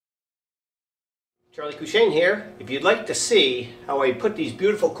Charlie Cushane here. If you'd like to see how I put these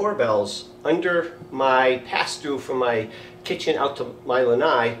beautiful Corbels under my pass-through from my kitchen out to my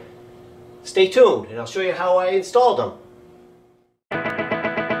lanai, stay tuned and I'll show you how I installed them.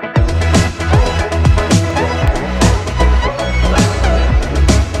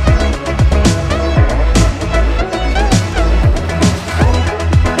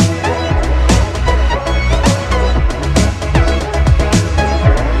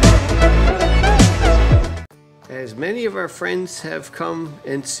 As many of our friends have come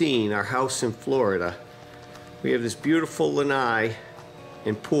and seen our house in Florida, we have this beautiful lanai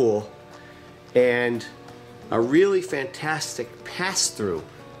and pool and a really fantastic pass-through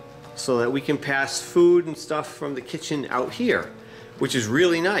so that we can pass food and stuff from the kitchen out here, which is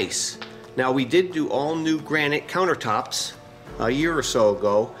really nice. Now, we did do all new granite countertops a year or so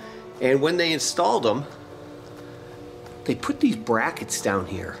ago, and when they installed them, they put these brackets down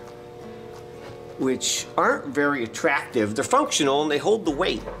here, which aren't very attractive. They're functional and they hold the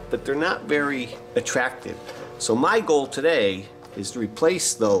weight, but they're not very attractive. So my goal today is to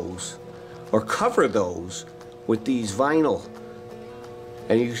replace those or cover those with these vinyl.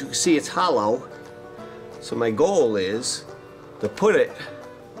 And you can see it's hollow. So my goal is to put it,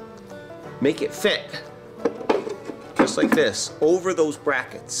 make it fit, just like this, over those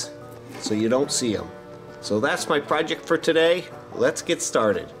brackets so you don't see them. So that's my project for today. Let's get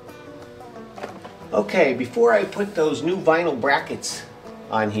started. Okay, before I put those new vinyl brackets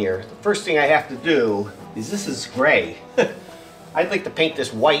on here, the first thing I have to do is, this is gray. I'd like to paint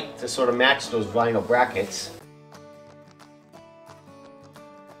this white to sort of match those vinyl brackets.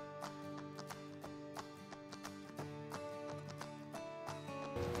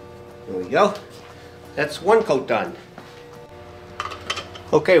 There we go. That's one coat done.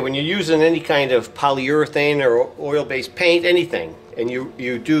 Okay, when you're using any kind of polyurethane or oil-based paint, anything, and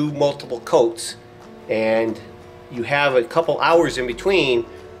you do multiple coats, and you have a couple hours in between,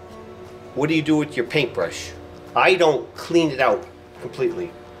 what do you do with your paintbrush? I don't clean it out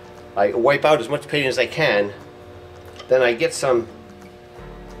completely. I wipe out as much paint as I can, then I get some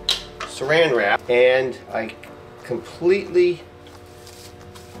saran wrap and I completely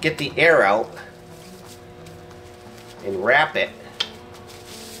get the air out and wrap it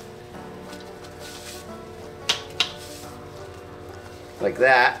like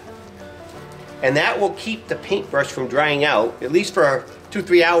that. And that will keep the paintbrush from drying out, at least for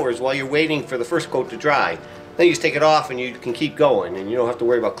 2-3 hours while you're waiting for the first coat to dry. Then you just take it off and you can keep going and you don't have to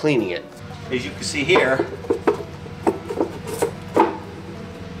worry about cleaning it. As you can see here,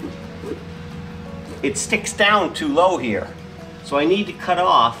 it sticks down too low here. So I need to cut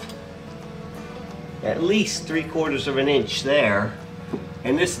off at least 3/4 of an inch there.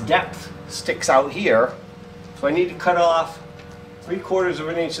 And this depth sticks out here. So I need to cut off 3/4 of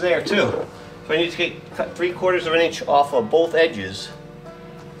an inch there too. So I need to cut 3/4 of an inch off of both edges.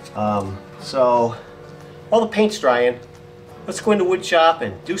 So while the paint's drying, let's go into wood shop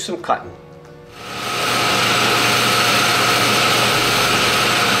and do some cutting.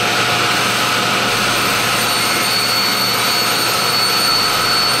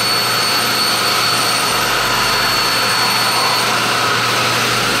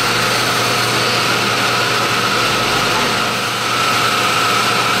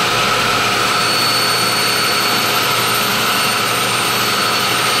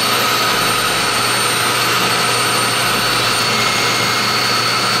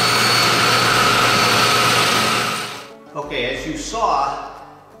 Okay, as you saw,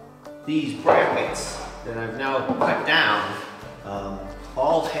 these brackets that I've now cut down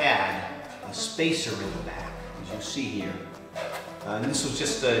all had a spacer in the back, as you see here. And this was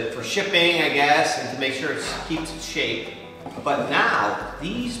just for shipping, I guess, and to make sure it keeps its shape. But now,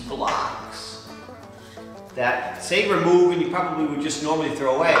 these blocks that say remove and you probably would just normally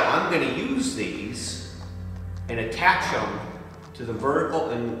throw away, I'm going to use these and attach them to the vertical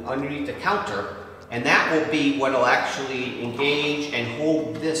and underneath the counter. And that will be what will actually engage and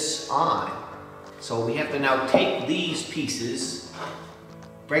hold this on. So we have to now take these pieces,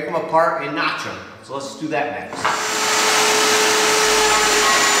 break them apart and notch them. So let's do that next.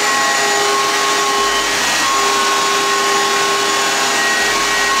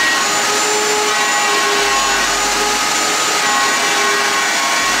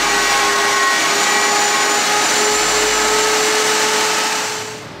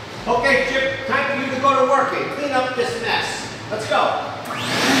 Okay, Chip, time for you to go to work and clean up this mess. Let's go.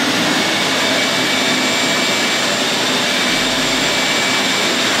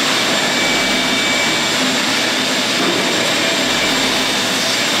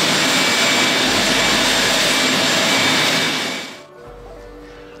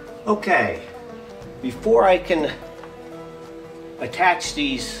 Okay, before I can attach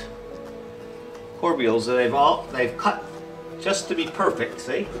these Corbels that I've cut just to be perfect,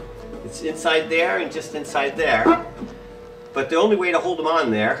 see? It's inside there and just inside there. But the only way to hold them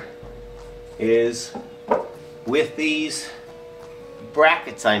on there is with these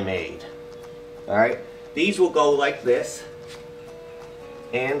brackets I made. All right, these will go like this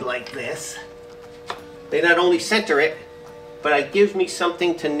and like this. They not only center it, but it gives me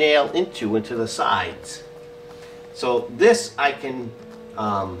something to nail into the sides. So this I can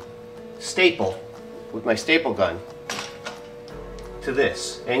staple with my staple gun to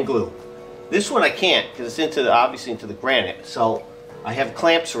this and glue. This one I can't because it's obviously into the granite. So I have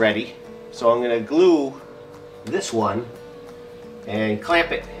clamps ready. So I'm going to glue this one and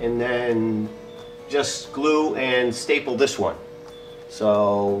clamp it, and then just glue and staple this one.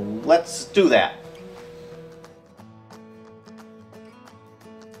 So let's do that.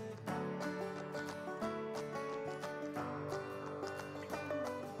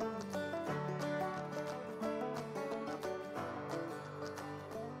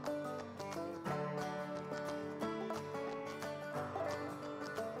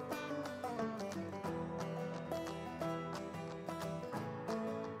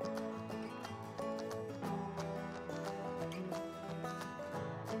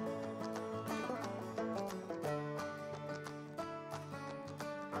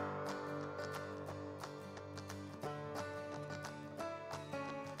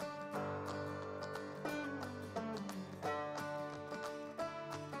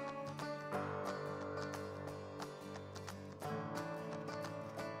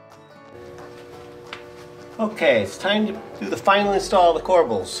 Okay, it's time to do the final install of the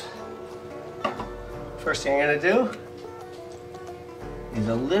Corbels. First thing I'm going to do is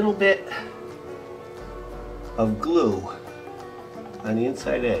a little bit of glue on the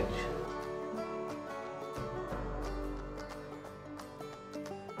inside edge.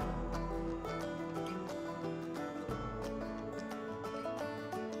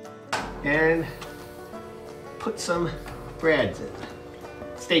 And put some brads in,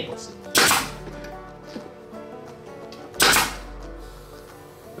 staples.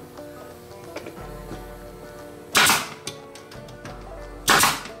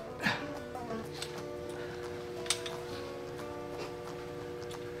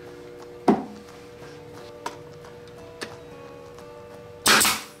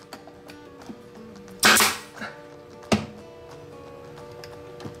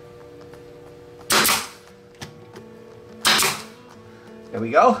 There we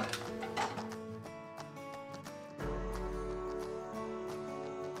go.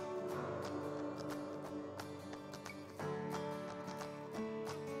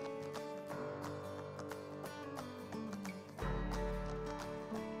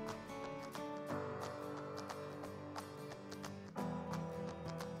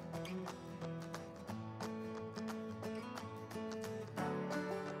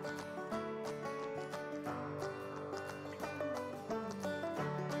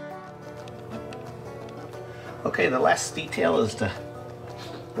 Okay, the last detail is the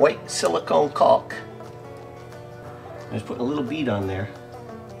white silicone caulk. I'm just putting a little bead on there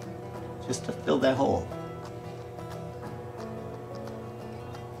just to fill that hole.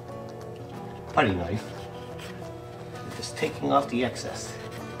 Putty knife. Just taking off the excess.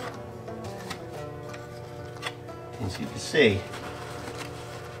 As you can see,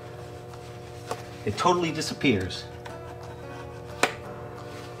 it totally disappears.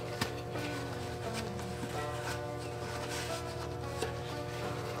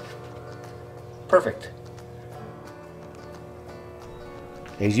 Perfect.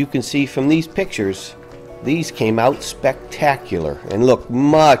 As you can see from these pictures, these came out spectacular and look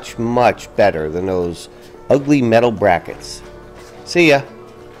much, much better than those ugly metal brackets. See ya.